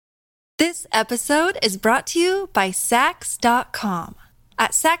This episode is brought to you by Sax.com.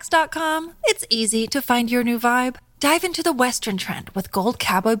 At Sax.com, it's easy to find your new vibe. Dive into the Western trend with gold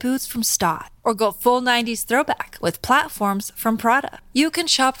cowboy boots from Stott, or go full 90s throwback with platforms from Prada. You can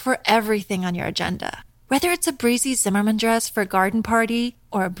shop for everything on your agenda, whether it's a breezy Zimmermann dress for a garden party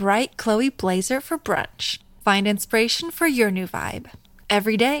or a bright Chloe blazer for brunch. Find inspiration for your new vibe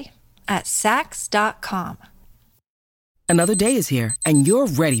every day at Sax.com. Another day is here, and you're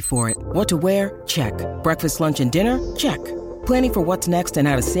ready for it. What to wear? Check. Breakfast, lunch, and dinner? Check. Planning for what's next and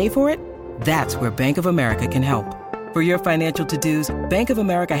how to save for it? That's where Bank of America can help. For your financial to-dos, Bank of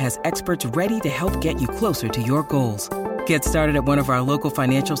America has experts ready to help get you closer to your goals. Get started at one of our local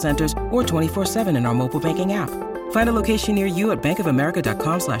financial centers or 24/7 in our mobile banking app. Find a location near you at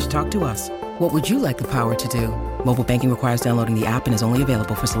bankofamerica.com/talktous. What would you like the power to do? Mobile banking requires downloading the app and is only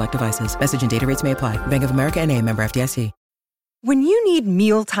available for select devices. Message and data rates may apply. Bank of America N.A., member FDIC. When you need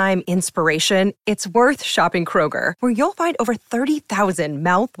mealtime inspiration, it's worth shopping Kroger, where you'll find over 30,000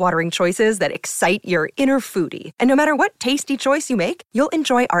 mouth-watering choices that excite your inner foodie. And no matter what tasty choice you make, you'll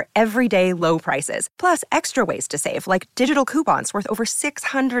enjoy our everyday low prices, plus extra ways to save, like digital coupons worth over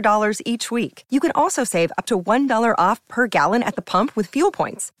 $600 each week. You can also save up to $1 off per gallon at the pump with fuel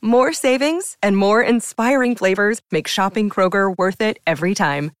points. More savings and more inspiring flavors make shopping Kroger worth it every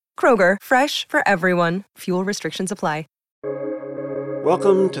time. Kroger, fresh for everyone. Fuel restrictions apply.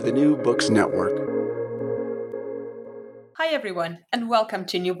 Welcome to the New Books Network. Hi everyone, and welcome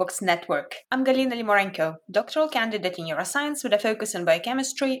to New Books Network. I'm Galina Limorenko, doctoral candidate in neuroscience with a focus on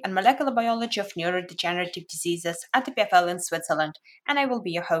biochemistry and molecular biology of neurodegenerative diseases at the EPFL in Switzerland, and I will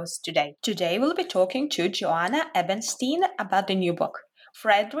be your host today. Today we'll be talking to Joanna Ebenstein about the new book,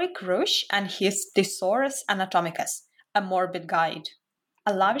 Frederic Rusch and his Thesaurus Anatomicus, a morbid guide.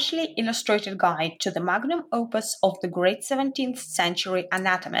 A lavishly illustrated guide to the magnum opus of the great 17th century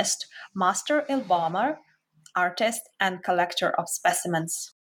anatomist, master embalmer, artist, and collector of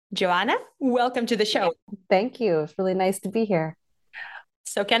specimens. Joanna, welcome to the show. Thank you. It's really nice to be here.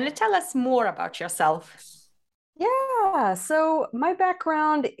 So can you tell us more about yourself? Yeah, so my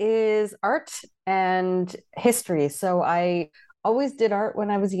background is art and history. So I always did art when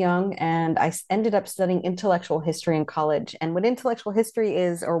I was young, and I ended up studying intellectual history in college. And what intellectual history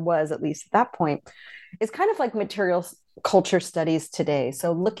is, or was at least at that point, is kind of like material culture studies today.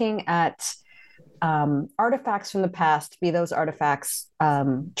 So looking at artifacts from the past, be those artifacts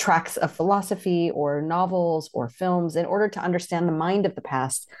tracks of philosophy or novels or films, in order to understand the mind of the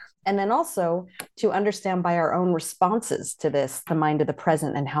past. And then also to understand by our own responses to this, the mind of the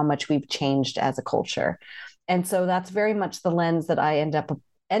present and how much we've changed as a culture. And so that's very much the lens that I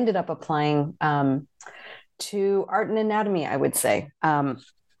ended up applying to art and anatomy, I would say.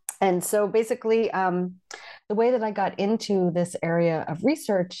 And so basically, the way that I got into this area of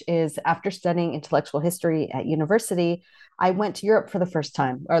research is after studying intellectual history at university, I went to Europe for the first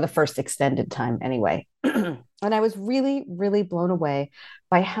time, or the first extended time anyway. And I was really, really blown away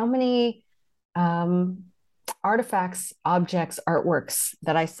by how many artifacts, objects, artworks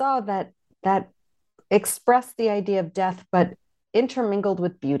that I saw that expressed the idea of death, but intermingled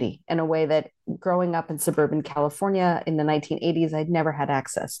with beauty in a way that growing up in suburban California in the 1980s, I'd never had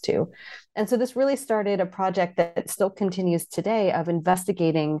access to. And so this really started a project that still continues today of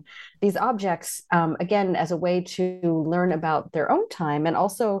investigating these objects, again, as a way to learn about their own time and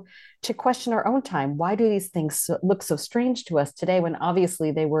also to question our own time. Why do these things look so strange to us today when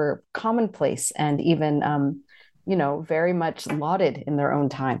obviously they were commonplace and even, very much lauded in their own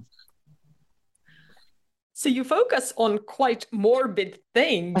time? So you focus on quite morbid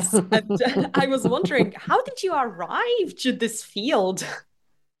things. And I was wondering, how did you arrive to this field?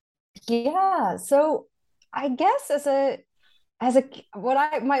 Yeah, so I guess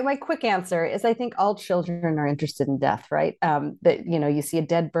my quick answer is I think all children are interested in death, right? That you see a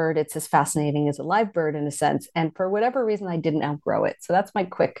dead bird, it's as fascinating as a live bird in a sense. And for whatever reason, I didn't outgrow it. So that's my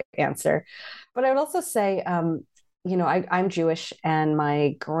quick answer. But I would also say, I'm Jewish, and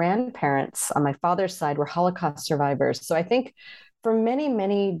my grandparents on my father's side were Holocaust survivors. So I think for many,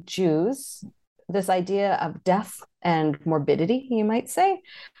 many Jews, this idea of death and morbidity, you might say,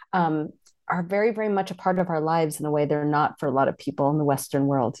 are very, very much a part of our lives in a way they're not for a lot of people in the Western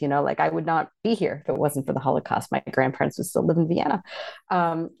world. Like I would not be here if it wasn't for the Holocaust. My grandparents would still live in Vienna.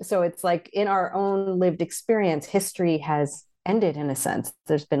 So it's like in our own lived experience, history has ended in a sense.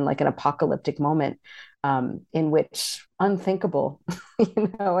 There's been like an apocalyptic moment in which unthinkable,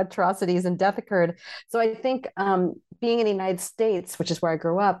 atrocities and death occurred. So I think being in the United States, which is where I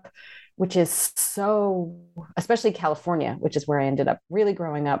grew up, which is so, especially California, which is where I ended up really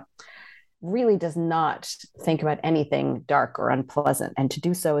growing up, really does not think about anything dark or unpleasant. And to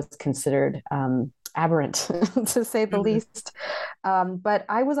do so is considered aberrant, to say the least. But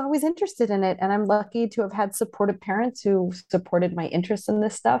I was always interested in it. And I'm lucky to have had supportive parents who supported my interest in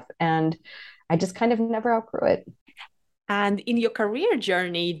this stuff. And I just kind of never outgrew it. And in your career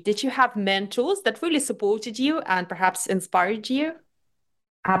journey, did you have mentors that really supported you and perhaps inspired you?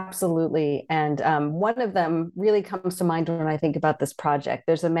 Absolutely. And one of them really comes to mind when I think about this project.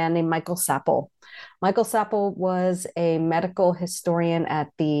 There's a man named Michael Sapple. Michael Sapple was a medical historian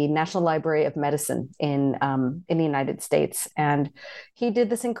at the National Library of Medicine in the United States. And he did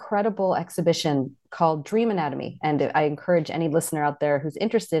this incredible exhibition called Dream Anatomy. And I encourage any listener out there who's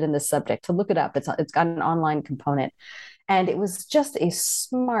interested in this subject to look it up. It's got an online component. And it was just a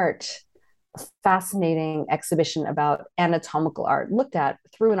smart, fascinating exhibition about anatomical art looked at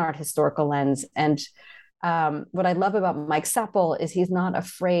through an art historical lens. And what I love about Mike Sapple is he's not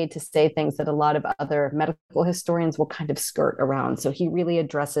afraid to say things that a lot of other medical historians will kind of skirt around. So he really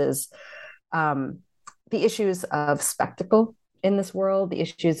addresses the issues of spectacle in this world, the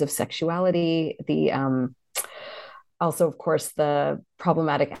issues of sexuality, also, of course, the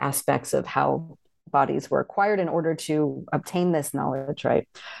problematic aspects of how bodies were acquired in order to obtain this knowledge, right?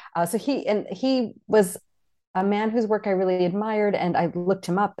 So he was a man whose work I really admired, and I looked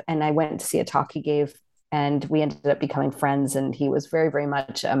him up and I went to see a talk he gave, and we ended up becoming friends, and he was very, very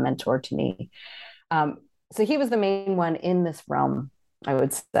much a mentor to me. So he was the main one in this realm, I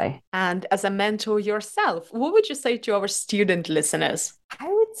would say. And as a mentor yourself, what would you say to our student listeners?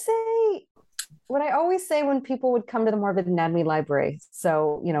 I would say what I always say when people would come to the Morbid Anatomy Library.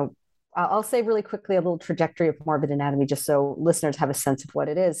 So, I'll say really quickly a little trajectory of Morbid Anatomy, just so listeners have a sense of what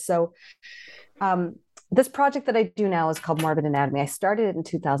it is. So this project that I do now is called Morbid Anatomy. I started it in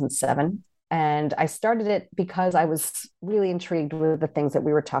 2007, and I started it because I was really intrigued with the things that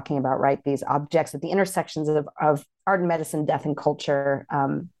we were talking about, right? These objects at the intersections of art and medicine, death and culture,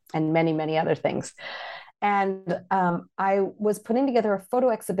 and many, many other things. And I was putting together a photo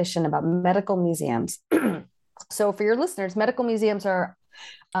exhibition about medical museums. So for your listeners, medical museums are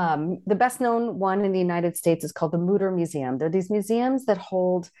the best known one in the United States is called the Mutter Museum. They're these museums that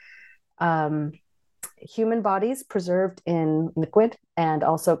hold human bodies preserved in liquid, and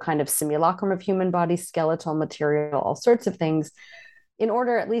also kind of simulacrum of human bodies, skeletal material, all sorts of things, in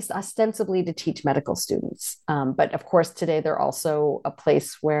order at least ostensibly to teach medical students. But of course, today they're also a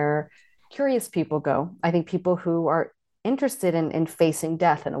place where curious people go. I think people who are interested in facing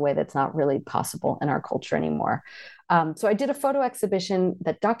death in a way that's not really possible in our culture anymore. So I did a photo exhibition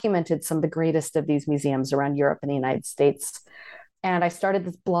that documented some of the greatest of these museums around Europe and the United States. And I started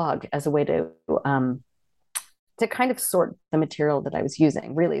this blog as a way to kind of sort the material that I was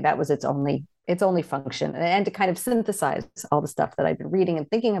using. Really, that was its only function, and to kind of synthesize all the stuff that I've been reading and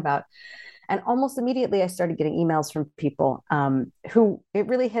thinking about. And almost immediately, I started getting emails from people who it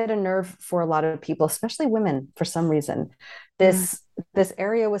really hit a nerve for a lot of people, especially women, for some reason. This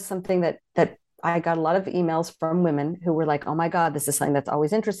area was something that I got a lot of emails from women who were like, "Oh my God, this is something that's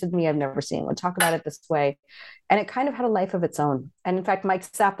always interested me. I've never seen anyone talk about it this way." And it kind of had a life of its own. And in fact, Mike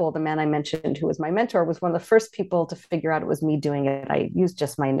Sapple, the man I mentioned, who was my mentor, was one of the first people to figure out it was me doing it. I used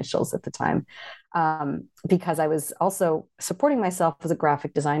just my initials at the time, because I was also supporting myself as a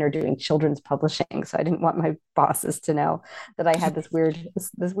graphic designer doing children's publishing. So I didn't want my bosses to know that I had this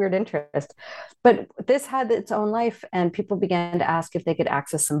weird interest. But this had its own life, and people began to ask if they could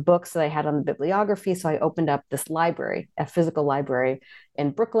access some books that I had on the bibliography. So I opened up this library, a physical library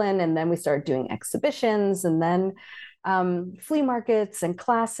in Brooklyn, and then we started doing exhibitions, and then flea markets and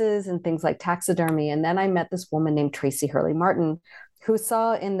classes and things like taxidermy. And then I met this woman named Tracy Hurley Martin, who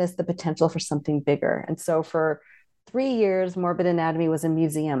saw in this the potential for something bigger. And so for 3 years, Morbid Anatomy was a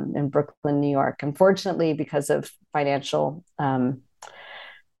museum in Brooklyn, New York. Unfortunately, because of financial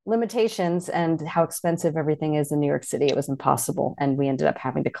limitations and how expensive everything is in New York City, it was impossible. And we ended up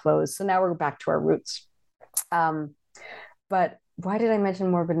having to close. So now we're back to our roots. But why did I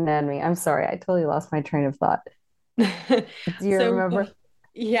mention Morbid Anatomy? I'm sorry, I totally lost my train of thought. Do you remember?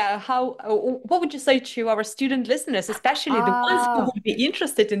 Yeah, what would you say to our student listeners, especially the ones who would be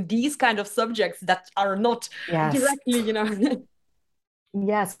interested in these kind of subjects that are not directly,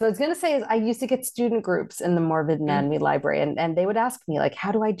 Yes. So I was going to say is I used to get student groups in the Morbid Anatomy Library, and they would ask me, like,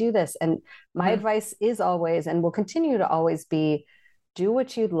 how do I do this? And my advice is always, and will continue to always be, do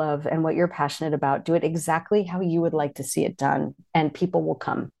what you'd love and what you're passionate about. Do it exactly how you would like to see it done, and people will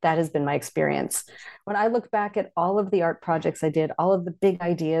come. That has been my experience. When I look back at all of the art projects I did, all of the big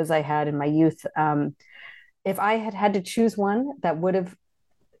ideas I had in my youth, if I had had to choose one that would have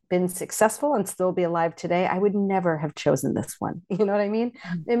been successful and still be alive today, I would never have chosen this one. You know what I mean?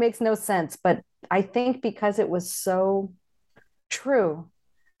 It makes no sense. But I think because it was so true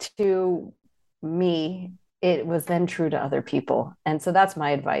to me, it was then true to other people. And so that's my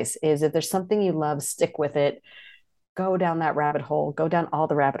advice is if there's something you love, stick with it, go down that rabbit hole, go down all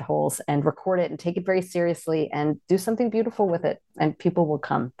the rabbit holes and record it and take it very seriously and do something beautiful with it. And people will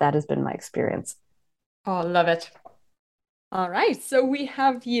come. That has been my experience. Oh, I love it. All right. So we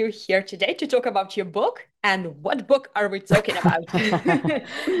have you here today to talk about your book. And what book are we talking about?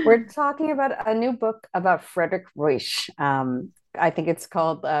 We're talking about a new book about Frederick Ruysch. I think it's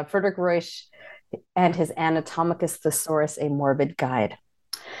called Frederick Ruysch and his Anatomicus Thesaurus, a Morbid Guide.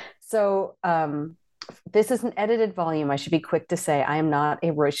 So this is an edited volume. I should be quick to say I am not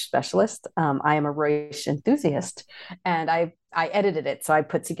a Ruysch specialist. I am a Ruysch enthusiast, and I edited it. So I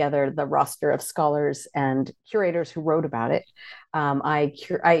put together the roster of scholars and curators who wrote about it.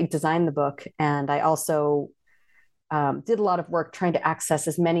 I designed the book, and I also did a lot of work trying to access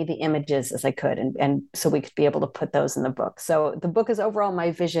as many of the images as I could, and so we could be able to put those in the book. So the book is overall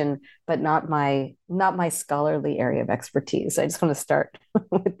my vision, but not my scholarly area of expertise. I just want to start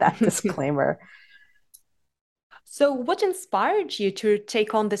with that disclaimer. So what inspired you to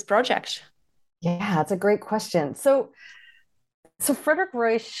take on this project? Yeah, that's a great question. So Frederick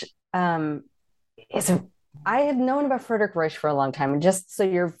Ruysch I had known about Frederick Ruysch for a long time, and just so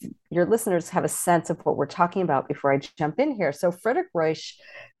your listeners have a sense of what we're talking about before I jump in here. So Frederick Ruysch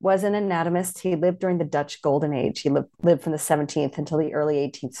was an anatomist. He lived during the Dutch Golden Age. He lived from the 17th until the early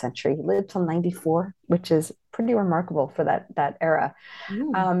 18th century. He lived till 94, which is pretty remarkable for that era.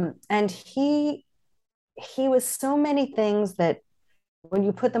 And he was so many things that when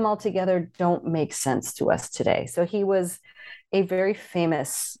you put them all together don't make sense to us today. So he was a very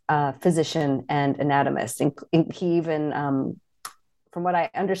famous physician and anatomist. And he even, from what I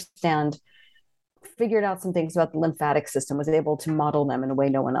understand, figured out some things about the lymphatic system, was able to model them in a way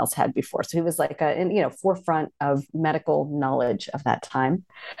no one else had before. So he was like forefront of medical knowledge of that time.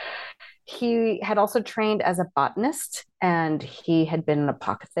 He had also trained as a botanist, and he had been an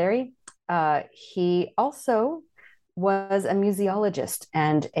apothecary. He also was a museologist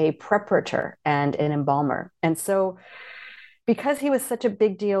and a preparator and an embalmer. And so because he was such a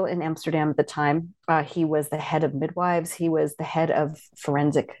big deal in Amsterdam at the time, he was the head of midwives. He was the head of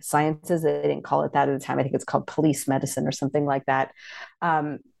forensic sciences. They didn't call it that at the time. I think it's called police medicine or something like that.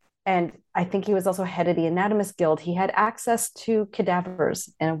 And I think he was also head of the Anatomist Guild. He had access to cadavers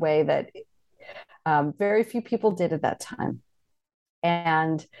in a way that very few people did at that time.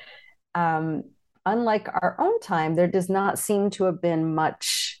 And unlike our own time, there does not seem to have been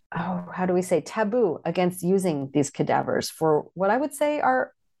much, taboo against using these cadavers for what I would say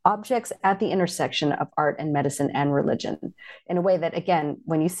are objects at the intersection of art and medicine and religion in a way that, again,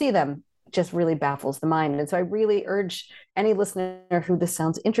 when you see them, just really baffles the mind. And so I really urge any listener who this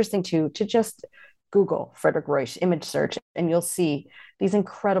sounds interesting to just Google Frederick Ruysch, image search, and you'll see these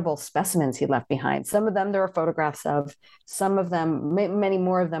incredible specimens he left behind. Some of them there are photographs of, some of them, many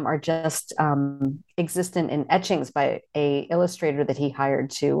more of them are just existent in etchings by an illustrator that he hired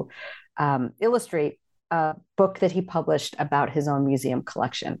to illustrate a book that he published about his own museum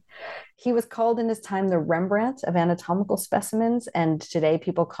collection. He was called in his time the Rembrandt of anatomical specimens, and today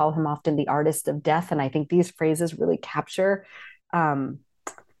people call him often the artist of death. And I think these phrases really capture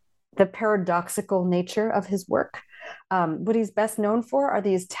the paradoxical nature of his work. What he's best known for are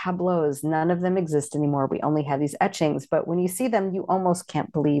these tableaus. None of them exist anymore. We only have these etchings, but when you see them, you almost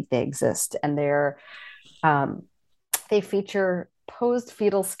can't believe they exist. And they feature posed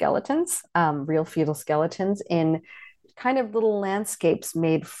fetal skeletons, real fetal skeletons in kind of little landscapes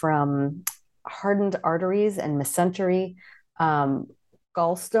made from hardened arteries and mesentery,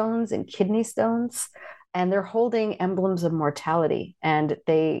 gallstones and kidney stones. And they're holding emblems of mortality. And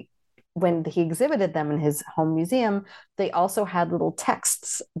when he exhibited them in his home museum, they also had little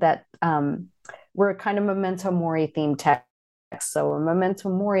texts that were kind of memento mori themed texts. So a memento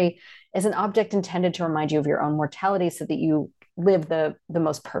mori is an object intended to remind you of your own mortality so that you live the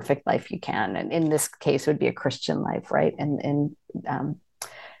most perfect life you can. And in this case, it would be a Christian life, right? And in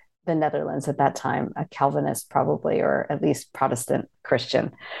the Netherlands at that time, a Calvinist probably, or at least Protestant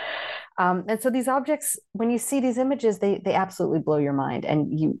Christian. And so these objects, when you see these images, they absolutely blow your mind,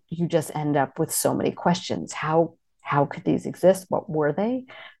 and you just end up with so many questions. How could these exist? What were they?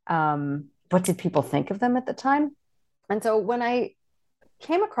 What did people think of them at the time? And so when I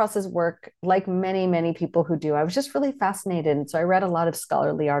came across his work, like many, many people who do, I was just really fascinated. And so I read a lot of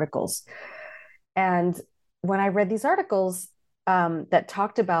scholarly articles. And when I read these articles that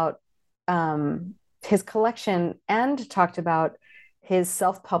talked about his collection and talked about his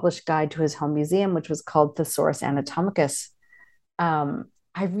self-published guide to his home museum, which was called Thesaurus Anatomicus.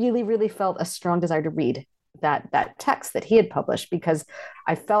 I really, really felt a strong desire to read that text that he had published, because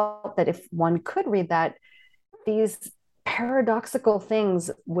I felt that if one could read that, these paradoxical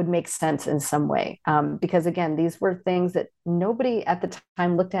things would make sense in some way. Because again, these were things that nobody at the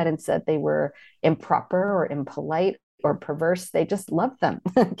time looked at and said they were improper or impolite or perverse. They just loved them,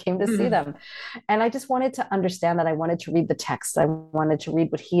 came to see them. And I just wanted to understand that. I wanted to read the text. I wanted to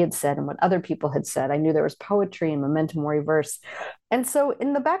read what he had said and what other people had said. I knew there was poetry and memento mori verse. And so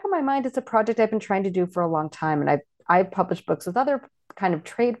in the back of my mind, it's a project I've been trying to do for a long time. And I've published books with other kind of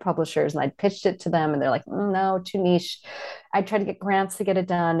trade publishers, and I'd pitched it to them and they're like, no, too niche. I tried to get grants to get it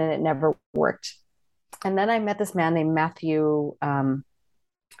done and it never worked. And then I met this man named Matthew.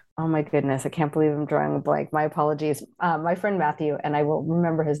 Oh my goodness, I can't believe I'm drawing a blank. My apologies. My friend Matthew, and I will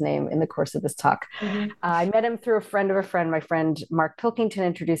remember his name in the course of this talk. I met him through a friend of a friend. My friend Mark Pilkington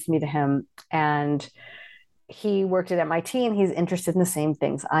introduced me to him, and he worked at MIT and he's interested in the same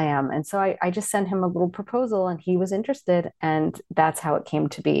things I am. And so I just sent him a little proposal and he was interested, and that's how it came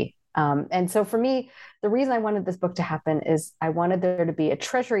to be. And so for me, the reason I wanted this book to happen is I wanted there to be a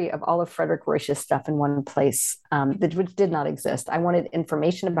treasury of all of Frederick Ruysch's stuff in one place, which did not exist. I wanted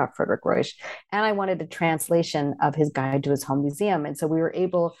information about Frederick Ruysch, and I wanted a translation of his guide to his home museum. And so we were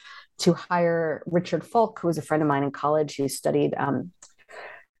able to hire Richard Falk, who was a friend of mine in college, who studied,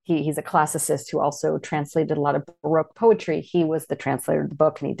 he's a classicist who also translated a lot of Baroque poetry. He was the translator of the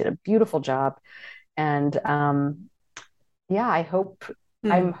book, and he did a beautiful job. And I hope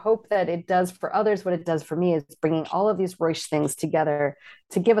that it does for others what it does for me, is bringing all of these Ruysch things together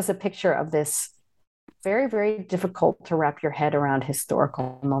to give us a picture of this very, very difficult to wrap your head around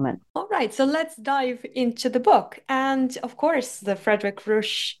historical moment. All right, so let's dive into the book. And of course, the Frederick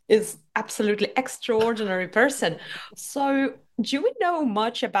Ruysch is absolutely extraordinary person. So do we know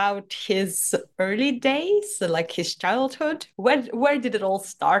much about his early days, like his childhood? Where did it all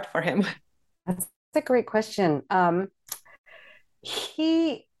start for him? That's a great question. From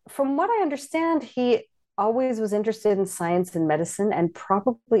what I understand, he always was interested in science and medicine, and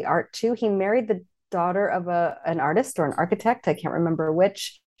probably art too. He married the daughter of an artist or an architect, I can't remember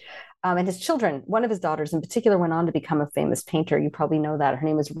which. And his children, one of his daughters in particular, went on to become a famous painter. You probably know that. Her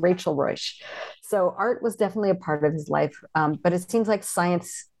name is Rachel Ruysch. So art was definitely a part of his life. But it seems like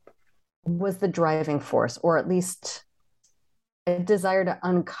science was the driving force, or at least a desire to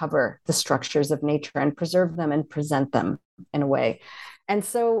uncover the structures of nature and preserve them and present them in a way. And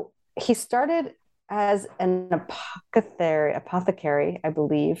so he started as an apothecary, I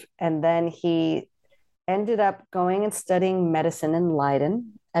believe. And then he ended up going and studying medicine in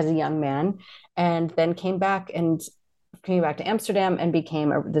Leiden as a young man, and then came back to Amsterdam and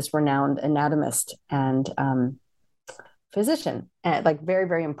became this renowned anatomist and physician, and like very,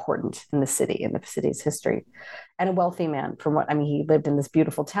 very important in the city's history, and a wealthy man. He lived in this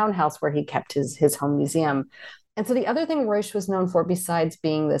beautiful townhouse where he kept his home museum. And so the other thing Ruysch was known for, besides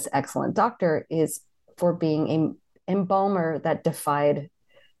being this excellent doctor, is for being an embalmer that defied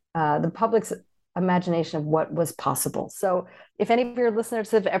the public's imagination of what was possible. So if any of your listeners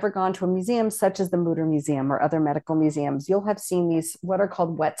have ever gone to a museum such as the Mutter Museum or other medical museums, you'll have seen these, what are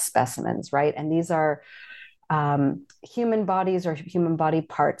called wet specimens, right? And these are human bodies or human body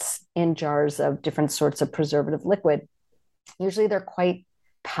parts in jars of different sorts of preservative liquid. Usually they're quite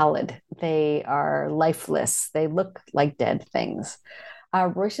pallid. They are lifeless. They look like dead things.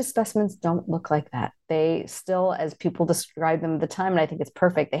 Ruysch's specimens don't look like that. They still, as people describe them at the time, and I think it's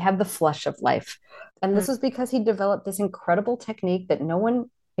perfect, they have the flush of life. And this was because he developed this incredible technique that no one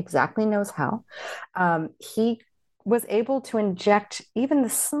exactly knows how. He was able to inject even the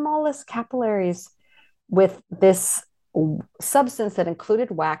smallest capillaries with this substance that included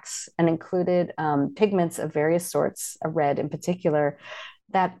wax and included pigments of various sorts, a red in particular,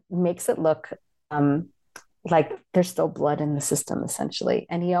 that makes it look like there's still blood in the system, essentially.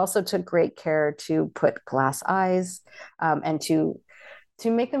 And he also took great care to put glass eyes and to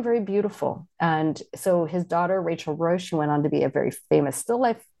make them very beautiful. And so his daughter, Rachel Ruysch, who went on to be a very famous still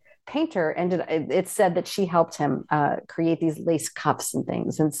life painter, it's said that she helped him create these lace cuffs and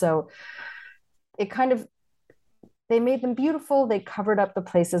things. And so they made them beautiful. They covered up the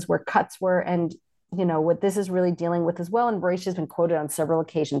places where cuts were. And, what this is really dealing with as well, and Ruysch has been quoted on several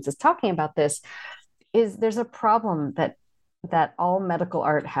occasions as talking about this, is there's a problem that all medical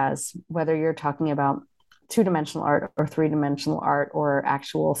art has, whether you're talking about two-dimensional art or three-dimensional art or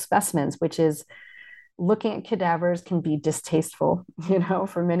actual specimens, which is looking at cadavers can be distasteful,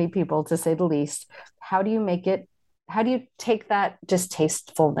 for many people, to say the least. How do you make it how do you take that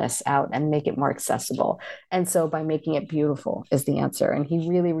distastefulness out and make it more accessible? And so by making it beautiful is the answer. And he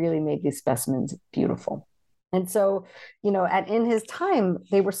really, really made these specimens beautiful. And so, in his time,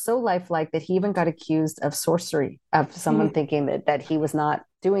 they were so lifelike that he even got accused of sorcery, of someone thinking that he was not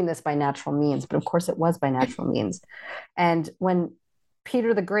doing this by natural means. But of course, it was by natural means. And when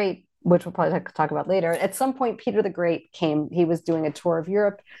Peter the Great, which we'll probably talk about later, at some point, Peter the Great came, he was doing a tour of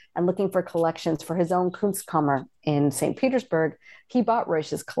Europe and looking for collections for his own Kunstkammer in St. Petersburg. He bought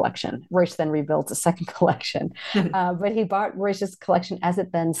Ruysch's collection. Ruysch then rebuilt a second collection. But he bought Ruysch's collection as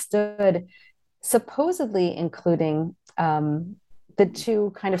it then stood, supposedly including the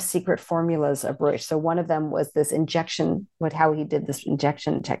two kind of secret formulas of Ruysch. So one of them was this injection, how he did this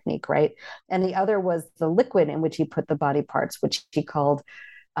injection technique, right? And the other was the liquid in which he put the body parts, which he called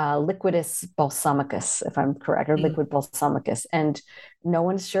liquidus balsamicus, if I'm correct, or liquid balsamicus. And no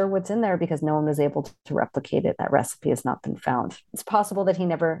one's sure what's in there because no one was able to replicate it. That recipe has not been found. It's possible that he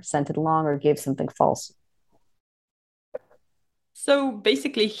never sent it along or gave something false. So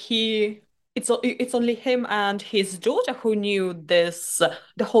basically, it's only him and his daughter who knew this,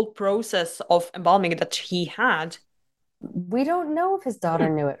 the whole process of embalming that he had. We don't know if his daughter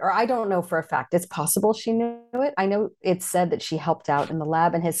knew it, or I don't know for a fact. It's possible she knew it. I know it's said that she helped out in the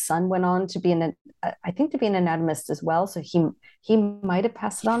lab, and his son went on to be an anatomist as well. So he might have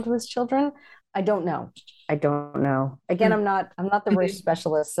passed it on to his children. I don't know. Again, I'm not the Ruysch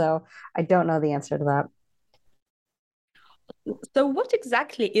specialist, so I don't know the answer to that. So what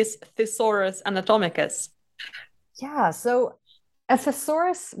exactly is Thesaurus Anatomicus? Yeah, so a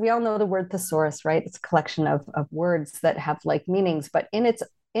thesaurus, we all know the word thesaurus, right? It's a collection of words that have like meanings, but in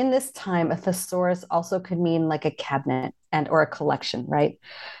this time, a thesaurus also could mean like a cabinet or a collection, right?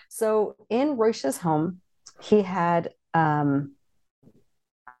 So in Ruysch's home, he had, I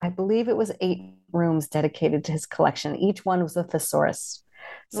believe it was 8 rooms dedicated to his collection. Each one was a thesaurus.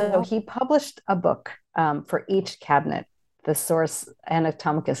 So he published a book for each cabinet. Thesaurus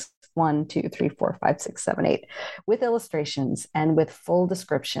Anatomicus 1, 2, 3, 4, 5, 6, 7, 8, with illustrations and with full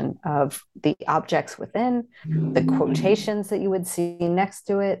description of the objects within, the quotations that you would see next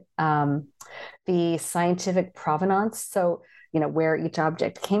to it, the scientific provenance, so where each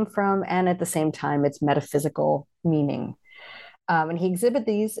object came from, and at the same time its metaphysical meaning. And he exhibited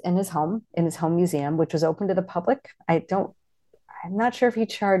these in his home museum, which was open to the public. I'm not sure if he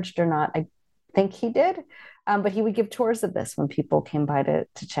charged or not. I think he did. But he would give tours of this when people came by to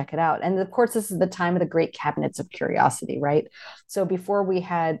check it out. And of course, this is the time of the great cabinets of curiosity, right? So before we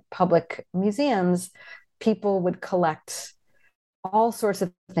had public museums, people would collect all sorts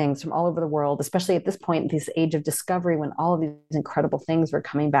of things from all over the world, especially at this point, this age of discovery, when all of these incredible things were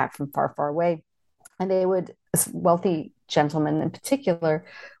coming back from far, far away. And wealthy gentlemen in particular,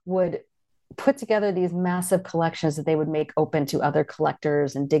 would put together these massive collections that they would make open to other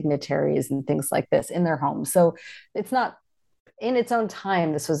collectors and dignitaries and things like this in their homes. So it's not, in its own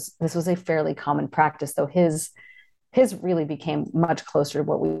time, this was a fairly common practice, though his really became much closer to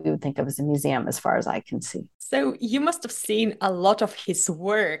what we would think of as a museum, as far as I can see. So you must have seen a lot of his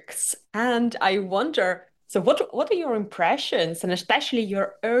works, and I wonder, so what are your impressions, and especially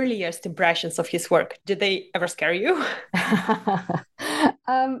your earliest impressions of his work? Did they ever scare you?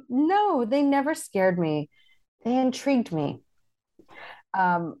 No, they never scared me. They intrigued me.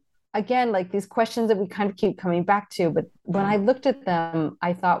 Again, like these questions that we kind of keep coming back to, but when I looked at them,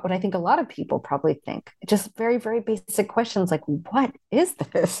 I thought what I think a lot of people probably think, just very, very basic questions like, what is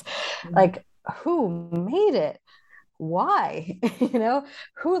this? Like, who made it? Why?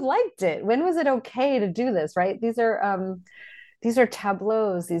 Who liked it? When was it okay to do this, right? These are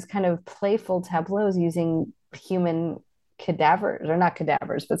tableaus, these kind of playful tableaus using human cadavers, or not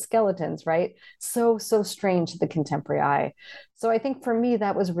cadavers, but skeletons, right? So strange to the contemporary eye. So I think for me,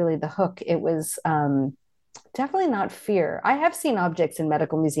 that was really the hook. It was definitely not fear. I have seen objects in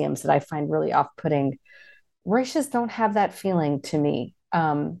medical museums that I find really off-putting. Ruysch's don't have that feeling to me.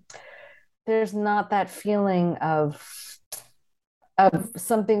 There's not that feeling of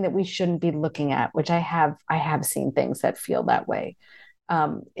something that we shouldn't be looking at, which I have seen things that feel that way.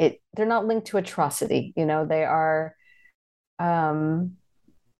 They're not linked to atrocity, they are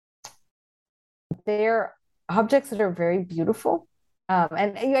they're objects that are very beautiful.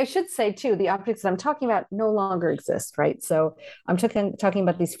 And I should say too, the objects that I'm talking about no longer exist, right? So I'm talking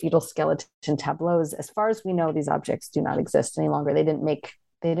about these fetal skeleton tableaus. As far as we know, these objects do not exist any longer. They didn't make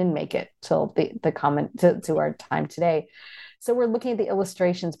it till the comment to our time today. So we're looking at the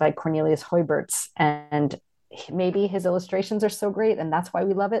illustrations by Cornelius Heuberts, and maybe his illustrations are so great and that's why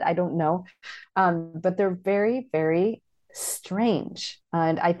we love it. I don't know. But they're very, very strange.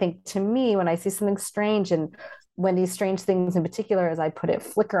 And I think, to me, when I see something strange and when these strange things in particular, as I put it,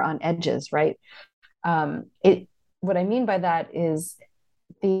 flicker on edges, right? What I mean by that is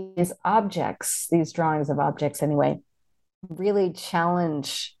these objects, these drawings of objects anyway, really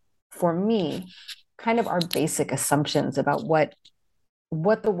challenge for me kind of our basic assumptions about what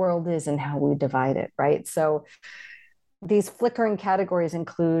the world is and how we divide it, right? So these flickering categories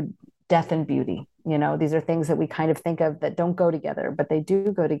include death and beauty. These are things that we kind of think of that don't go together, but they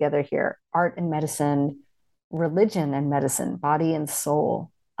do go together here. Art and medicine, religion and medicine, body and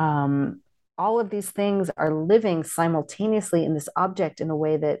soul. All of these things are living simultaneously in this object in a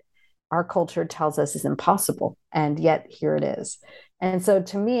way that our culture tells us is impossible. And yet here it is. And so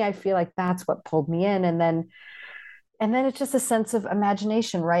to me, I feel like that's what pulled me in. And then it's just a sense of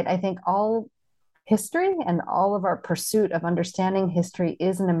imagination, right? I think all history and all of our pursuit of understanding history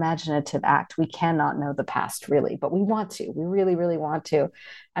is an imaginative act. We cannot know the past really, but we want to. We really, really want to.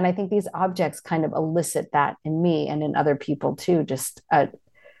 And I think these objects kind of elicit that in me and in other people too, just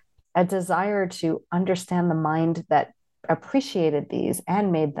a desire to understand the mind that appreciated these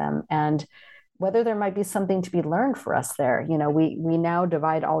and made them, and whether there might be something to be learned for us there. We now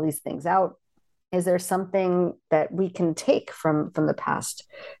divide all these things out. Is there something that we can take from the past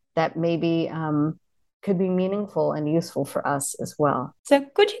that maybe could be meaningful and useful for us as well? So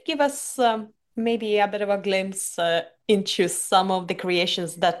could you give us maybe a bit of a glimpse into some of the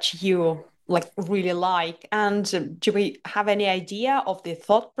creations that you really like? And do we have any idea of the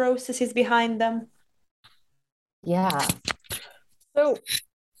thought processes behind them? Yeah. So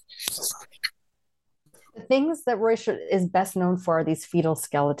the things that Ruysch is best known for are these fetal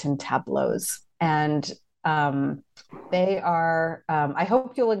skeleton tableaus. And they are, I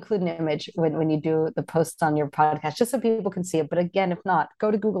hope you'll include an image when you do the post on your podcast, just so people can see it. But again, if not,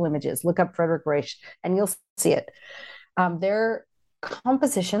 go to Google Images, look up Frederick Ruysch, and you'll see it. They're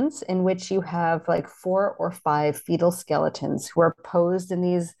compositions in which you have 4 or 5 fetal skeletons who are posed in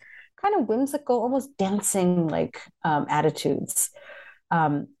these kind of whimsical, almost dancing attitudes.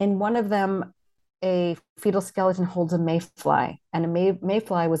 In one of them, a fetal skeleton holds a mayfly, and a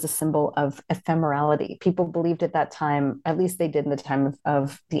mayfly was a symbol of ephemerality. People believed at that time, at least they did in the time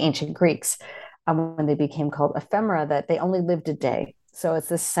of the ancient Greeks, when they became called ephemera, that they only lived a day. So it's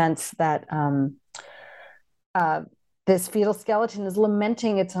this sense that this fetal skeleton is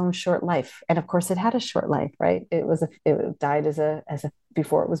lamenting its own short life, and of course, it had a short life, right? It died as a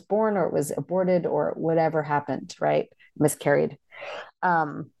before it was born, or it was aborted, or whatever happened, right? Miscarried.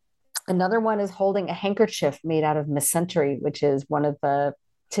 Another one is holding a handkerchief made out of mesentery, which is one of the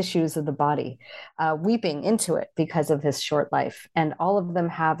tissues of the body, weeping into it because of his short life. And all of them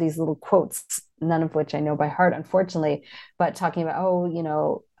have these little quotes, none of which I know by heart, unfortunately, but talking about,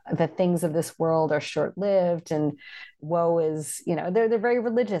 the things of this world are short-lived, and woe is, they're very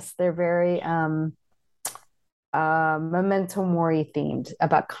religious. They're very memento mori themed,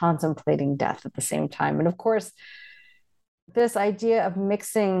 about contemplating death at the same time. And of course, this idea of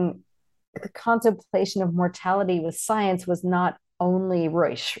mixing the contemplation of mortality with science was not only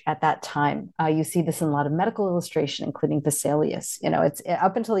Ruysch at that time. You see this in a lot of medical illustration, including Vesalius. It's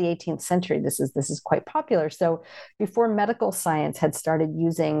up until the 18th century. This is quite popular. So before medical science had started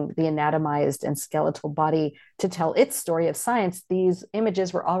using the anatomized and skeletal body to tell its story of science, these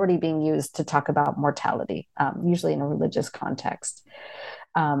images were already being used to talk about mortality, usually in a religious context.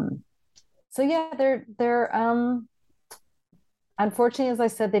 So yeah, they're unfortunately, as I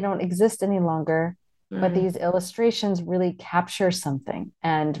said, they don't exist any longer, but these illustrations really capture something.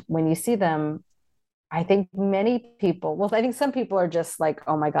 And when you see them, I think some people are just like,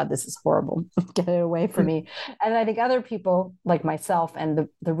 oh my God, this is horrible. Get it away from me. And I think other people like myself and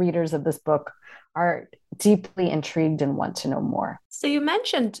the readers of this book are deeply intrigued and want to know more. So you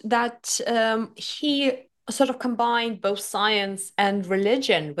mentioned that he sort of combined both science and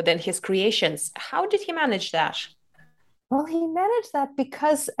religion within his creations. How did he manage that? Well, he managed that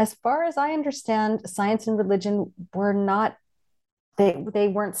because, as far as I understand, science and religion were not, they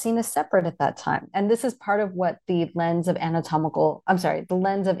weren't seen as separate at that time. And this is part of what the lens of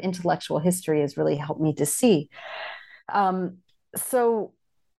intellectual history has really helped me to see. So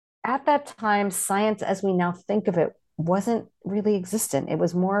at that time, science, as we now think of it, wasn't really existent. It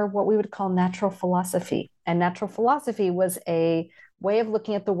was more what we would call natural philosophy. And natural philosophy was a way of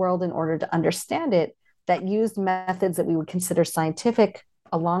looking at the world in order to understand it, that used methods that we would consider scientific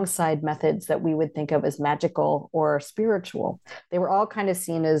alongside methods that we would think of as magical or spiritual. They were all kind of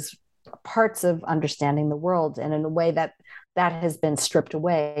seen as parts of understanding the world, and in a way that has been stripped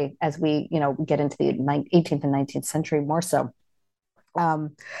away as we, get into the 18th and 19th century more so.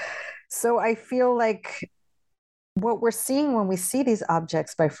 So I feel like what we're seeing when we see these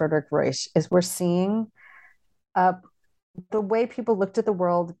objects by Frederick Ruysch is we're seeing the way people looked at the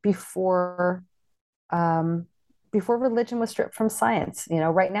world before religion was stripped from science.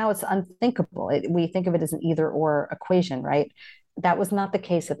 Right now it's unthinkable. We think of it as an either or equation, right? That was not the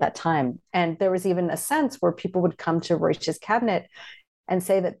case at that time. And there was even a sense where people would come to Reusch's cabinet and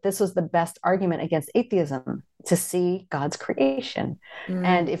say that this was the best argument against atheism, to see God's creation.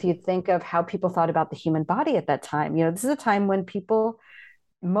 And if you think of how people thought about the human body at that time, this is a time when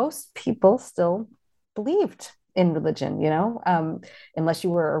most people still believed in religion, unless you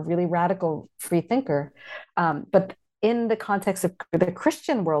were a really radical free thinker. But in the context of the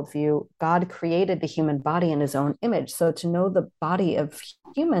Christian worldview, God created the human body in his own image. So to know the body of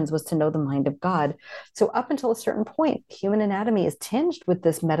humans was to know the mind of God. So up until a certain point, human anatomy is tinged with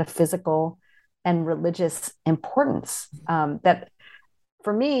this metaphysical and religious importance that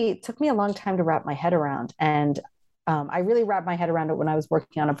for me, it took me a long time to wrap my head around. And I really wrapped my head around it when I was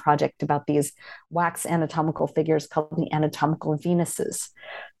working on a project about these wax anatomical figures called the anatomical Venuses.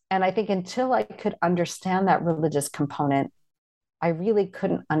 And I think until I could understand that religious component, I really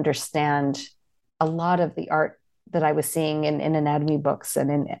couldn't understand a lot of the art that I was seeing in anatomy books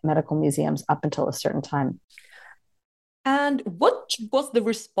and in medical museums up until a certain time. And what was the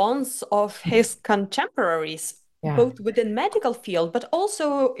response of his contemporaries, both within medical field, but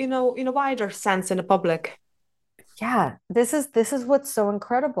also, in a wider sense in the public? Yeah, this is what's so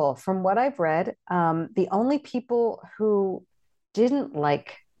incredible. From what I've read, the only people who didn't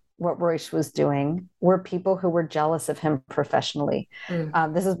like what Reusch was doing were people who were jealous of him professionally.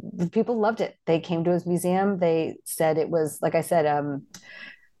 People loved it. They came to his museum. They said it was, like I said,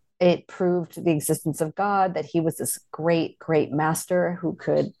 it proved the existence of God, that he was this great, great master who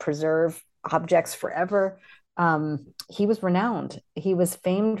could preserve objects forever. He was renowned. He was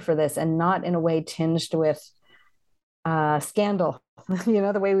famed for this, and not in a way tinged with scandal,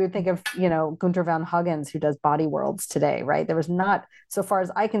 the way we would think of, Gunther von Hagens, who does Body Worlds today, right? There was not, so far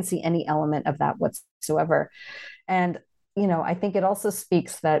as I can see, any element of that whatsoever. And, I think it also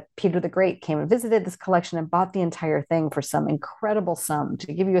speaks that Peter the Great came and visited this collection and bought the entire thing for some incredible sum,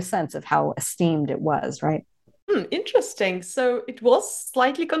 to give you a sense of how esteemed it was, right? Interesting. So it was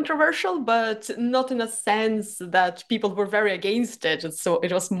slightly controversial, but not in a sense that people were very against it. So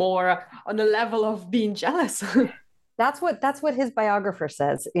it was more on a level of being jealous. That's what his biographer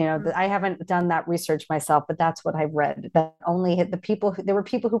says. I haven't done that research myself, but that's what I've read. That only there were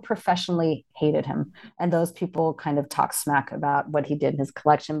people who professionally hated him, and those people kind of talk smack about what he did in his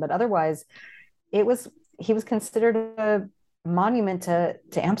collection. But otherwise, he was considered a monument to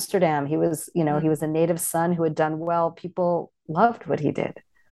Amsterdam. He was a native son who had done well. People loved what he did.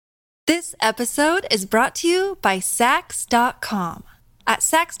 This episode is brought to you by Saks.com. At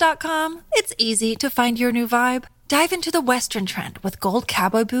Saks.com, it's easy to find your new vibe. Dive into the Western trend with gold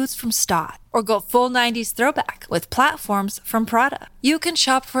cowboy boots from Stott, or go full 90s throwback with platforms from Prada. You can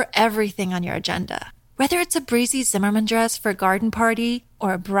shop for everything on your agenda, whether it's a breezy Zimmermann dress for a garden party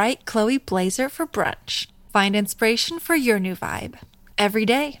or a bright Chloe blazer for brunch. Find inspiration for your new vibe every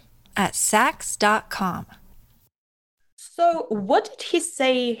day at Saks.com. So what did he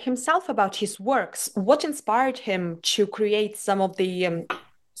say himself about his works? What inspired him to create some of the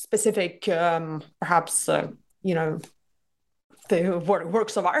specific, perhaps, the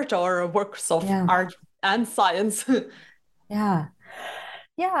works of art or works of art and science? Yeah.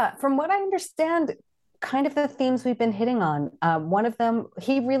 From what I understand, kind of the themes we've been hitting on. One of them,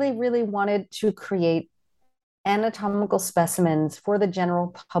 he really, really wanted to create anatomical specimens for the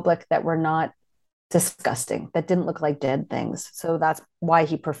general public that were not disgusting, that didn't look like dead things. So that's why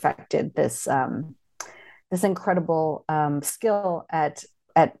he perfected this incredible skill at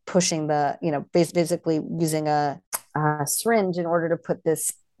pushing basically using a syringe in order to put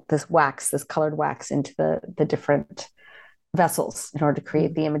this colored wax into the different vessels in order to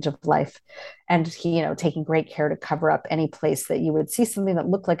create the image of life. And he, taking great care to cover up any place that you would see something that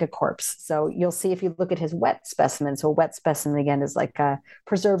looked like a corpse. So you'll see, if you look at his wet specimen, so a wet specimen again is like a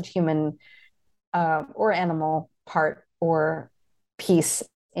preserved human or animal part or piece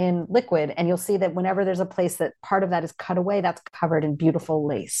in liquid, and you'll see that whenever there's a place that part of that is cut away, that's covered in beautiful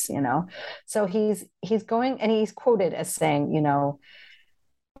lace. So he's going, and he's quoted as saying,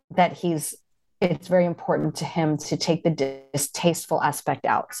 that it's very important to him to take the distasteful aspect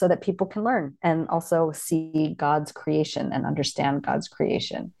out so that people can learn and also see God's creation and understand God's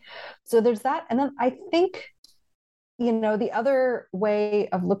creation. So there's that. And then I think, the other way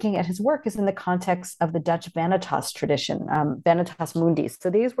of looking at his work is in the context of the Dutch Vanitas tradition, Vanitas Mundi.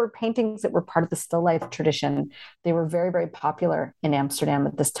 So these were paintings that were part of the still life tradition. They were very, very popular in Amsterdam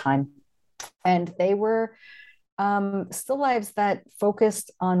at this time. And they were Still lifes that focused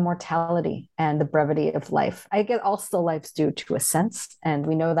on mortality and the brevity of life. I get all still lifes do to a sense. And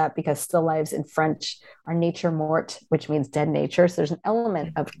we know that because still lives in French are nature morte, which means dead nature. So there's an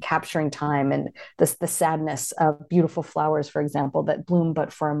element of capturing time and the sadness of beautiful flowers, for example, that bloom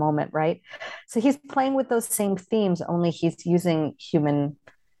but for a moment, right? So he's playing with those same themes, only he's using human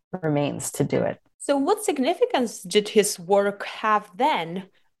remains to do it. So what significance did his work have then?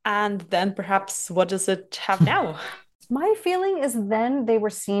 And then perhaps what does it have now? My feeling is then they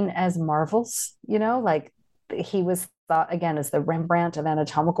were seen as marvels, like he was thought again as the Rembrandt of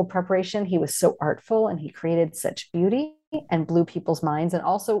anatomical preparation. He was so artful and he created such beauty and blew people's minds. And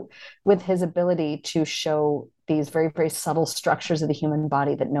also with his ability to show these very, very subtle structures of the human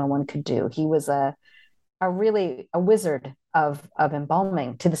body that no one could do. He was a wizard of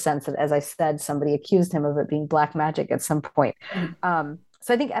embalming, to the sense that, as I said, somebody accused him of it being black magic at some point.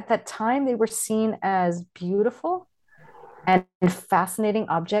 So I think at that time they were seen as beautiful and fascinating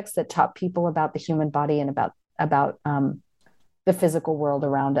objects that taught people about the human body and about the physical world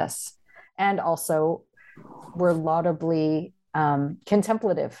around us, and also were laudably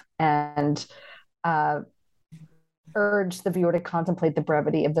contemplative and urged the viewer to contemplate the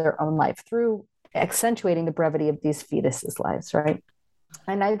brevity of their own life through accentuating the brevity of these fetuses' lives, right?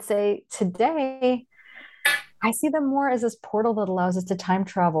 And I'd say today, I see them more as this portal that allows us to time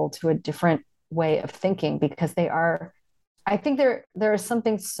travel to a different way of thinking, because I think there is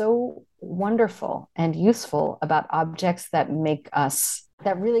something so wonderful and useful about objects that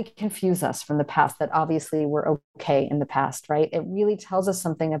really confuse us from the past, that obviously were okay in the past, right? It really tells us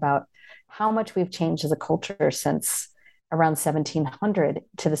something about how much we've changed as a culture since around 1700,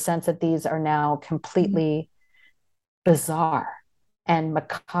 to the sense that these are now completely bizarre and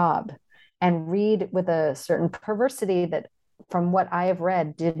macabre and read with a certain perversity that, from what I have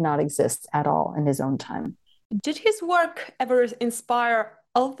read, did not exist at all in his own time. Did his work ever inspire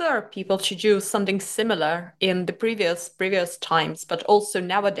other people to do something similar in the previous times, but also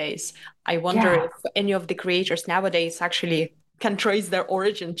nowadays? I wonder if any of the creators nowadays actually can trace their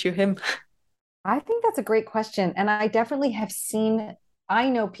origin to him. I think that's a great question. And I definitely I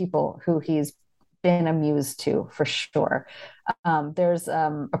know people who he's been a muse to, for sure. There's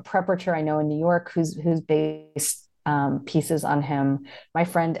a preparator I know in New York who's based pieces on him. My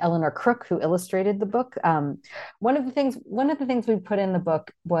friend Eleanor Crook, who illustrated the book. One of the things we put in the book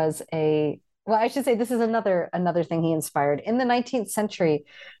was I should say this is another thing he inspired. In the 19th century,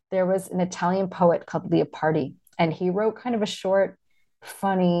 there was an Italian poet called Leopardi, and he wrote kind of a short,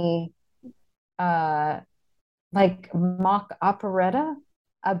 funny, like mock operetta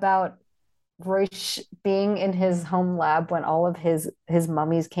about Ruysch being in his home lab when all of his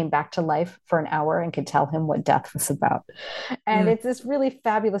mummies came back to life for an hour and could tell him what death was about. And it's this really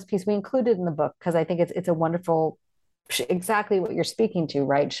fabulous piece we included in the book because I think it's a wonderful, exactly what you're speaking to,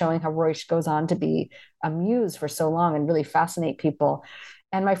 right? Showing how Ruysch goes on to be a muse for so long and really fascinate people.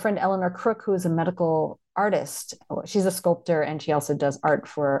 And my friend Eleanor Crook, who is a medical artist, she's a sculptor and she also does art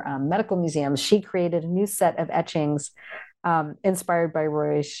for medical museums. She created a new set of etchings inspired by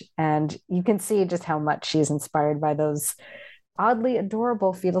Ruysch, and you can see just how much she's inspired by those oddly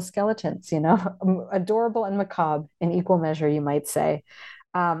adorable fetal skeletons, adorable and macabre in equal measure, you might say.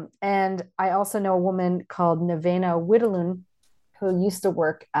 And I also know a woman called Nevena Wittolun who used to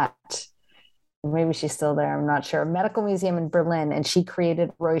work at, maybe she's still there, I'm not sure, a medical museum in Berlin, and she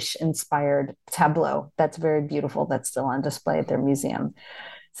created Ruysch-inspired tableau that's very beautiful, that's still on display at their museum.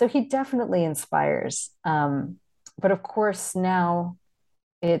 So he definitely inspires. But of course, now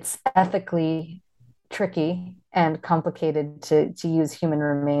it's ethically tricky and complicated to use human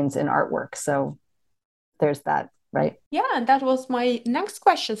remains in artwork. So there's that, right? Yeah, and that was my next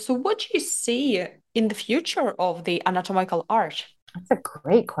question. So what do you see in the future of the anatomical art? That's a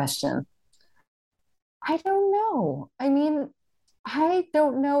great question. I don't know. I mean, I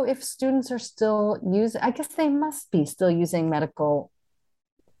don't know if students are still using, I guess they must be still using medical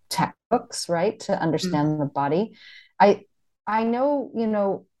textbooks, right, to understand the body. I know,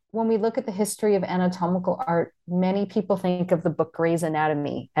 when we look at the history of anatomical art, many people think of the book Gray's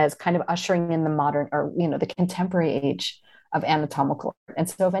Anatomy as kind of ushering in the modern, or the contemporary age of anatomical art. And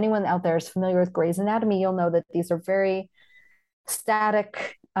so if anyone out there is familiar with Gray's Anatomy, you'll know that these are very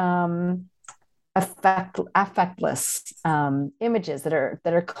static, affectless images that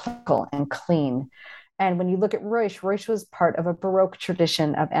are clinical and clean. And when you look at Ruysch was part of a Baroque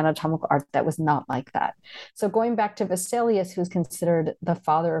tradition of anatomical art that was not like that. So going back to Vesalius, who's considered the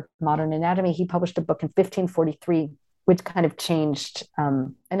father of modern anatomy, he published a book in 1543, which kind of changed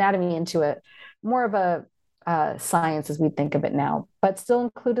anatomy into a more of a science as we think of it now, but still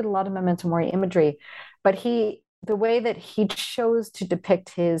included a lot of memento mori imagery. But he the way that he chose to depict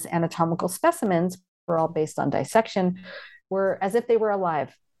his anatomical specimens were all based on dissection, were as if they were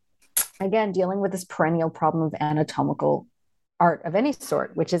alive. Again, dealing with this perennial problem of anatomical art of any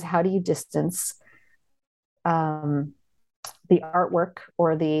sort, which is how do you distance the artwork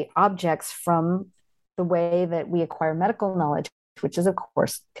or the objects from the way that we acquire medical knowledge, which is, of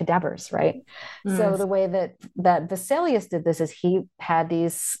course, cadavers, right? So the way that Vesalius did this is he had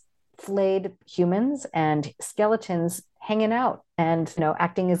these flayed humans and skeletons hanging out and,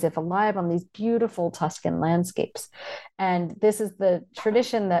 acting as if alive on these beautiful Tuscan landscapes. And this is the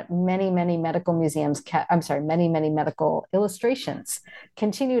tradition that many, many medical museums, many, many medical illustrations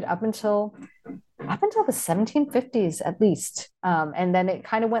continued up until the 1750s at least. And then it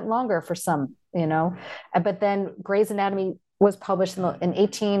kind of went longer for some, but then Gray's Anatomy was published in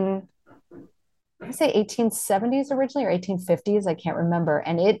 1870s originally, or 1850s. I can't remember.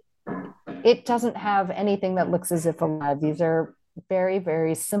 And it doesn't have anything that looks as if alive. These are very,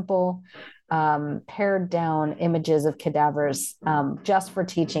 very simple, pared down images of cadavers, just for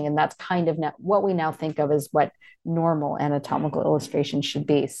teaching. And that's kind of what we now think of as what normal anatomical illustration should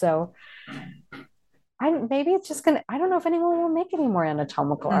be. So maybe it's just I don't know if anyone will make any more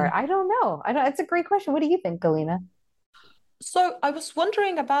anatomical art. I don't know. It's a great question. What do you think, Galina? So I was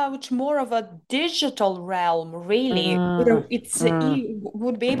wondering about more of a digital realm, really. You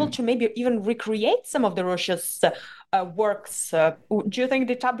would be able to maybe even recreate some of the Roche's works. Do you think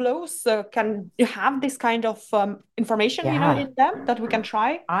the tableaus can have this kind of information, in them that we can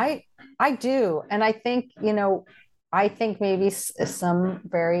try? I do, and I think maybe some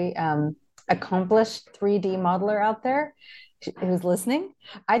very accomplished 3D modeler out there who's listening,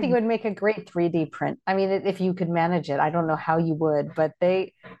 I think it would make a great 3D print. I mean, if you could manage it, I don't know how you would, but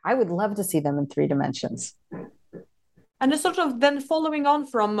I would love to see them in 3 dimensions. And sort of then following on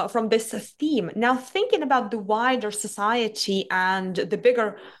from this theme, now thinking about the wider society and the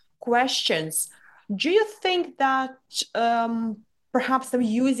bigger questions, do you think that perhaps them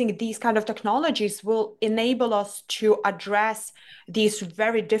using these kind of technologies will enable us to address these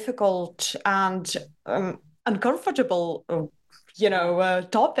very difficult and uncomfortable,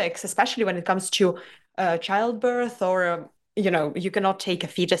 topics, especially when it comes to childbirth, or you cannot take a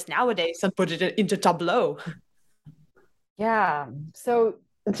fetus nowadays and put it into Tableau. Yeah. So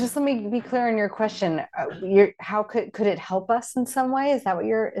just let me be clear on your question. How could it help us in some way? Is that what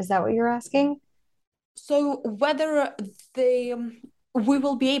you're asking? So whether we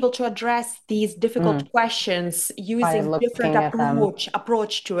will be able to address these difficult questions using different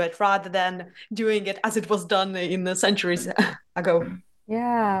approach to it, rather than doing it as it was done in the centuries ago.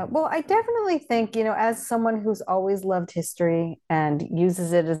 Yeah, well, I definitely think, as someone who's always loved history and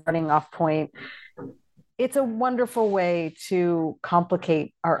uses it as a starting off point, it's a wonderful way to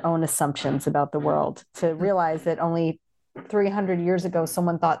complicate our own assumptions about the world, to realize that only 300 years ago,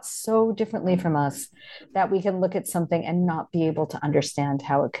 someone thought so differently from us that we can look at something and not be able to understand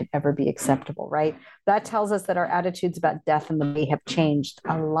how it could ever be acceptable, right? That tells us that our attitudes about death and the body have changed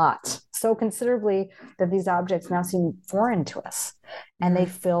a lot, so considerably that these objects now seem foreign to us. And they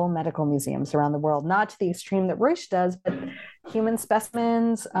fill medical museums around the world, not to the extreme that Roche does, but human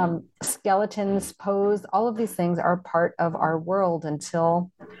specimens, skeletons posed, all of these things are part of our world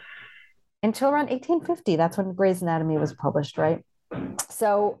until around 1850. That's when Gray's Anatomy was published, right?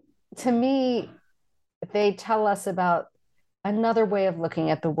 So to me, they tell us about another way of looking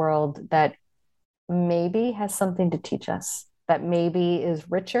at the world that maybe has something to teach us, that maybe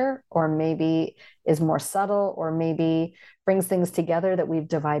is richer, or maybe is more subtle, or maybe brings things together that we've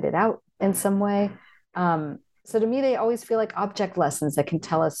divided out in some way. So to me, they always feel like object lessons that can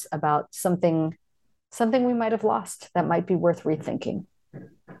tell us about something we might have lost that might be worth rethinking.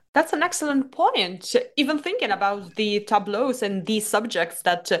 That's an excellent point. Even thinking about the tableaus and these subjects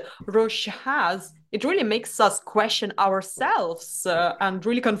that Roche has, it really makes us question ourselves and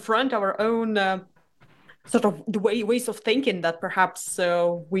really confront our own sort of the ways of thinking that perhaps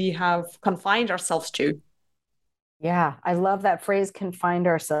we have confined ourselves to. Yeah, I love that phrase, confined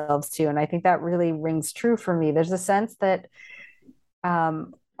ourselves to. And I think that really rings true for me. There's a sense that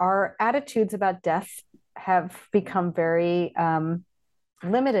our attitudes about death have become very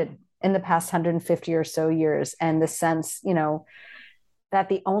limited in the past 150 or so years. And the sense, that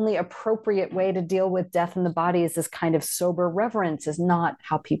the only appropriate way to deal with death in the body is this kind of sober reverence is not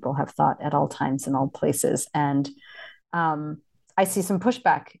how people have thought at all times in all places. And I see some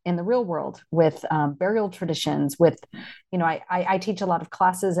pushback in the real world with burial traditions. With, I teach a lot of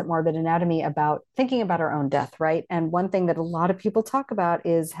classes at Morbid Anatomy about thinking about our own death, right? And one thing that a lot of people talk about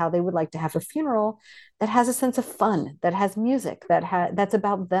is how they would like to have a funeral that has a sense of fun, that has music, that's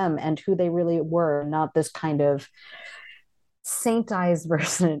about them and who they really were, not this kind of saintized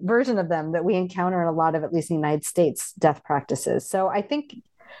version of them that we encounter in a lot of, at least in the United States, death practices. So I think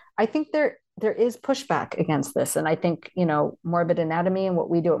there is pushback against this. And I think, Morbid Anatomy and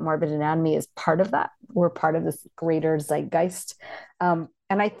what we do at Morbid Anatomy is part of that. We're part of this greater zeitgeist. And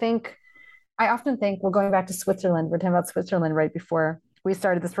I often think, well, going back to Switzerland, we're talking about Switzerland right before we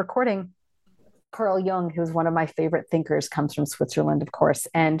started this recording. Carl Jung, who's one of my favorite thinkers, comes from Switzerland, of course.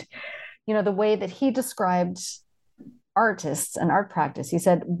 And, the way that he described artists and art practice, he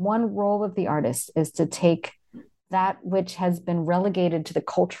said, one role of the artist is to take that which has been relegated to the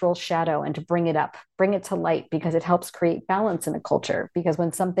cultural shadow and to bring it up, bring it to light, because it helps create balance in a culture. Because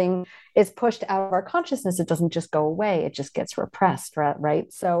when something is pushed out of our consciousness, it doesn't just go away, it just gets repressed,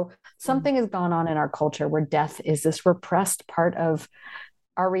 right? So something has gone on in our culture where death is this repressed part of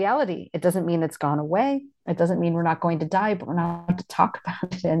our reality. It doesn't mean it's gone away. It doesn't mean we're not going to die, but we're not going to talk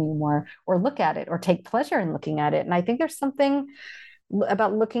about it anymore or look at it or take pleasure in looking at it. And I think there's something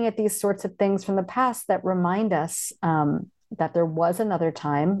about looking at these sorts of things from the past that remind us that there was another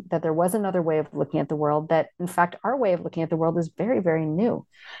time, that there was another way of looking at the world, that in fact, our way of looking at the world is very, very new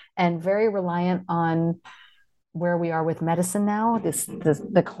and very reliant on where we are with medicine now,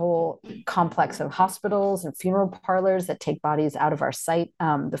 the whole complex of hospitals and funeral parlors that take bodies out of our sight.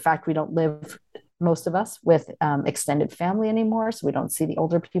 The fact we don't live, most of us, with extended family anymore. So we don't see the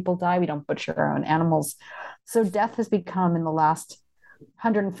older people die. We don't butcher our own animals. So death has become, in the last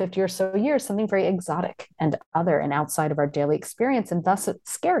 150 or so years, something very exotic and other and outside of our daily experience. And thus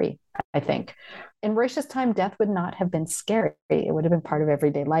it's scary, I think. In Ruysch's time, death would not have been scary. It would have been part of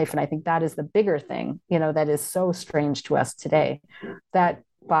everyday life. And I think that is the bigger thing, that is so strange to us today, that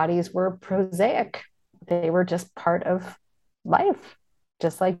bodies were prosaic. They were just part of life,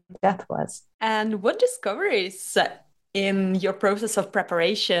 just like death was. And what discoveries in your process of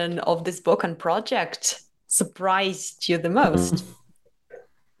preparation of this book and project surprised you the most?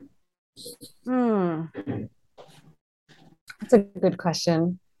 That's a good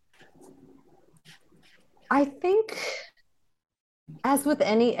question. I think, as with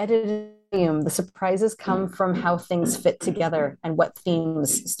any editing, the surprises come from how things fit together and what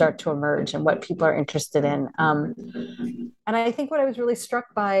themes start to emerge and what people are interested in. And I think what I was really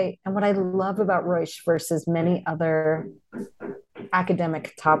struck by, and what I love about Ruysch versus many other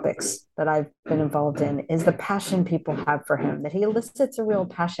academic topics that I've been involved in, is the passion people have for him, that he elicits a real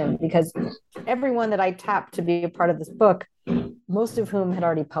passion. Because everyone that I tapped to be a part of this book, most of whom had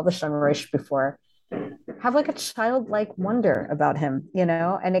already published on Ruysch before, have like a childlike wonder about him,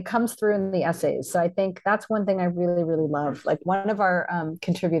 and it comes through in the essays. So I think that's one thing I really, really love. Like one of our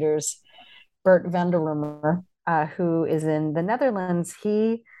contributors, Bert van der Roemer, who is in the Netherlands,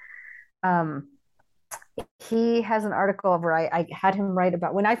 he has an article where I had him write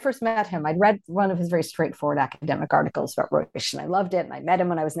about, when I first met him, I'd read one of his very straightforward academic articles about Ruysch, and I loved it. And I met him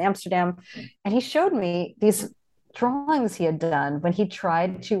when I was in Amsterdam, and he showed me these drawings he had done when he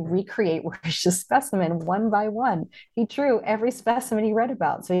tried to recreate Ruysch's specimen one by one. He drew every specimen he read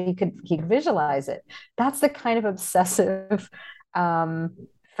about so he could visualize it. That's the kind of obsessive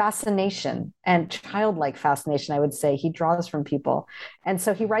fascination and childlike fascination, I would say, he draws from people. And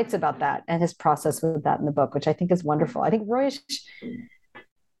so he writes about that and his process with that in the book, which I think is wonderful. I think Ruysch,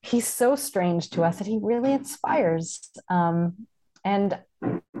 he's so strange to us that he really inspires. And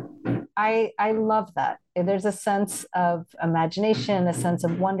I love that. There's a sense of imagination, a sense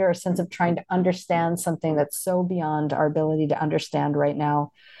of wonder, a sense of trying to understand something that's so beyond our ability to understand right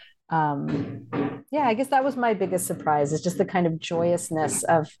now. I guess that was my biggest surprise, is just the kind of joyousness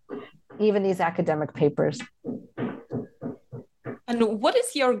of even these academic papers. And what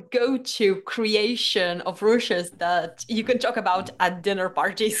is your go-to creation of Ruysch's that you can talk about at dinner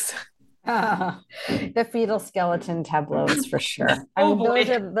parties? The fetal skeleton tableaus, for sure.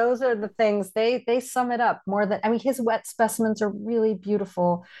 Those are the things, they sum it up more than, his wet specimens are really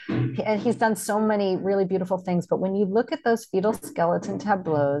beautiful, and he's done so many really beautiful things. But when you look at those fetal skeleton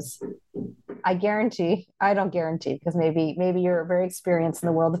tableaus, I don't guarantee, because maybe you're very experienced in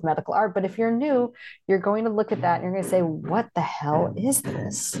the world of medical art, but if you're new, you're going to look at that and you're going to say, what the hell is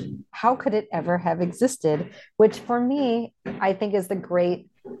this? How could it ever have existed? Which for me, I think is the great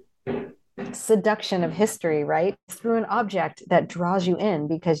seduction of history, right? Through an object that draws you in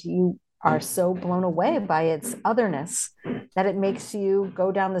because you are so blown away by its otherness that it makes you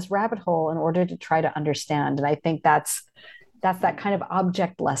go down this rabbit hole in order to try to understand. And I think that's that's that kind of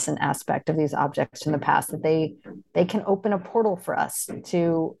object lesson aspect of these objects from the past, that they can open a portal for us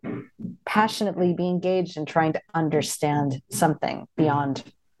to passionately be engaged in trying to understand something beyond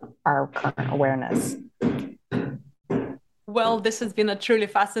our current awareness. Well, this has been a truly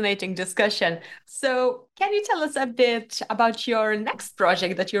fascinating discussion. So can you tell us a bit about your next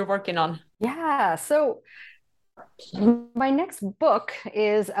project that you're working on? Yeah, so my next book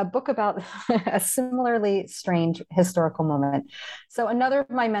is a book about a similarly strange historical moment. So another of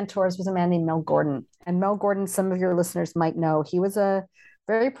my mentors was a man named Mel Gordon. And Mel Gordon, some of your listeners might know, he was a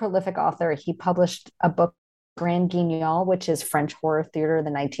very prolific author. He published a book, Grand Guignol, which is French horror theater of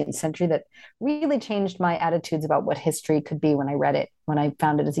the 19th century, that really changed my attitudes about what history could be when I read it, when I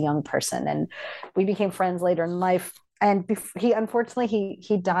found it as a young person. And we became friends later in life. And he unfortunately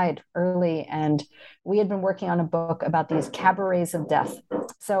he died early, and we had been working on a book about these cabarets of death.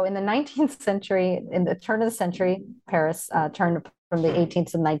 So in the 19th century, in the turn of the century, Paris turned from the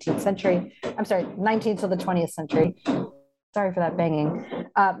 18th to the 19th century. I'm sorry, 19th to the 20th century. Sorry for that banging.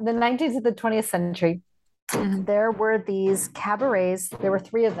 The 19th to the 20th century, there were these cabarets. There were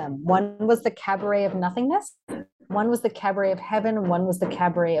three of them. One was the Cabaret of Nothingness. One was the Cabaret of Heaven. One was the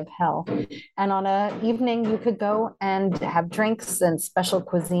Cabaret of Hell. And on an evening, you could go and have drinks and special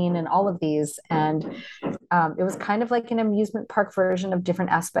cuisine and all of these. And it was kind of like an amusement park version of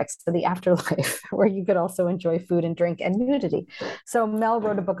different aspects of the afterlife, where you could also enjoy food and drink and nudity. So Mel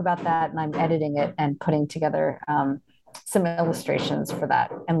wrote a book about that, and I'm editing it and putting together some illustrations for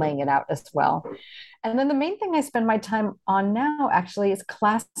that and laying it out as well. And then the main thing I spend my time on now actually is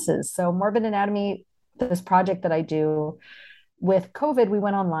classes. So Morbid Anatomy, this project that I do, with COVID, we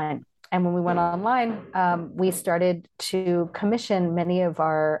went online. And when we went online, we started to commission many of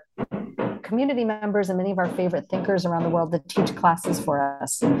our community members and many of our favorite thinkers around the world to teach classes for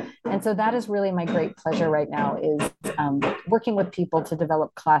us. And so that is really my great pleasure right now, is working with people to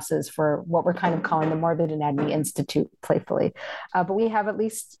develop classes for what we're kind of calling the Morbid Anatomy Institute, playfully. But we have at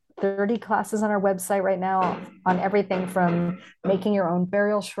least 30 classes on our website right now on everything from making your own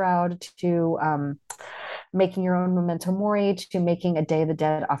burial shroud to making your own memento mori, to making a Day of the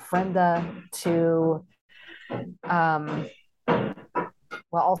Dead ofrenda, to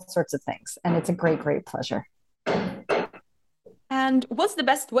all sorts of things. And it's a great, great pleasure. And what's the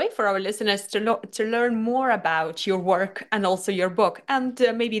best way for our listeners to learn more about your work and also your book, and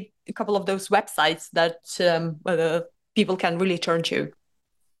maybe a couple of those websites that people can really turn to?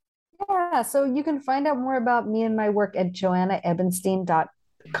 Yeah, so you can find out more about me and my work at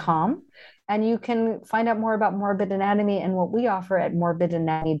joannaebenstein.com. And you can find out more about Morbid Anatomy and what we offer at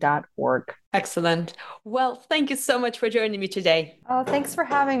morbidanatomy.org. Excellent. Well, thank you so much for joining me today. Oh, thanks for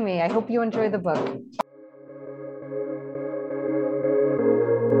having me. I hope you enjoy the book.